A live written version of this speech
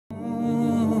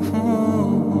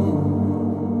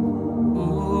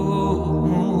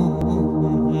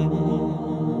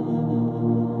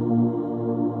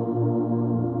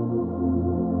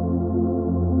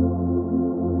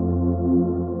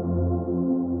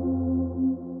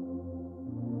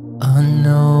I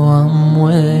know I'm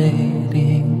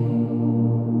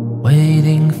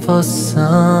waiting for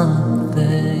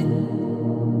something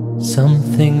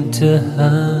to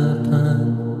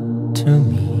happen to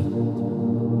me.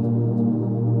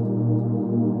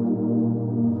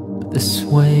 But this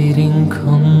waiting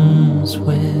comes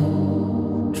with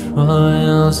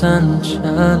trials and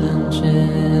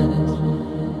challenges.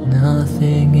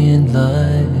 Nothing in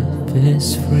life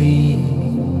is free.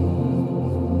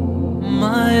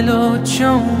 My Lord,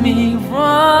 show me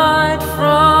right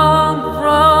from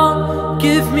wrong.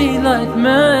 Give me light,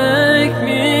 make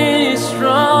me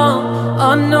strong.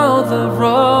 I know the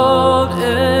road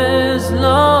is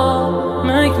long.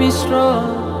 Make me strong.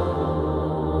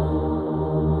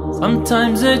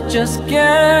 Sometimes it just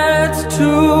gets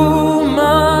too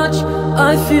much.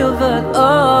 I feel that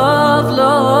I've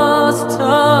lost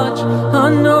touch. I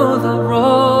know the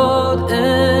road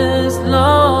is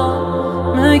long.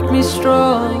 Make me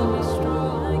strong.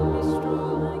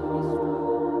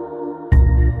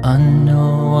 I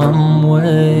know I'm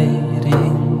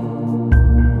waiting,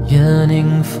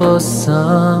 yearning for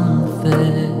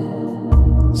something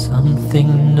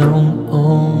known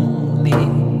only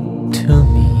to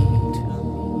me.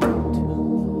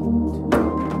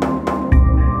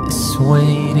 This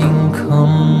waiting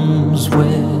comes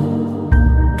with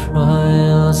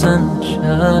trials and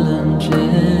challenges.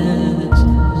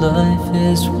 Life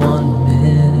is one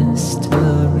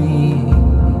mystery.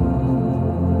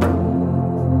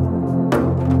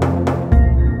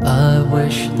 I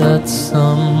wish that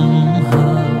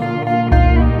somehow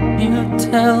you'd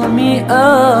tell me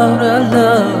out of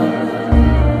love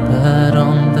that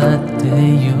on that day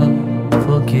you'll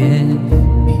forgive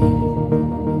me.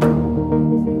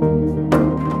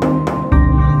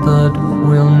 But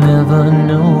we'll never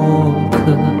know,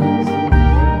 'cause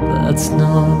that's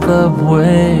not the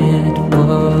way it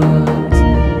was.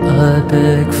 I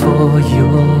beg for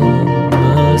your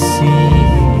mercy.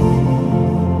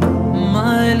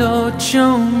 My Lord,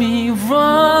 show me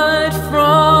right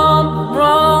from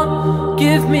wrong.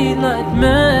 Give me light,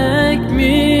 make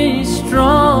me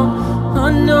strong. I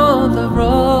know the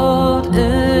road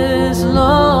is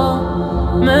long.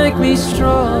 Make me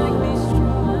strong.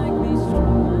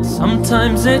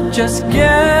 Sometimes it just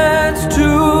gets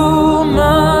too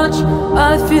much.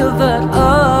 I feel that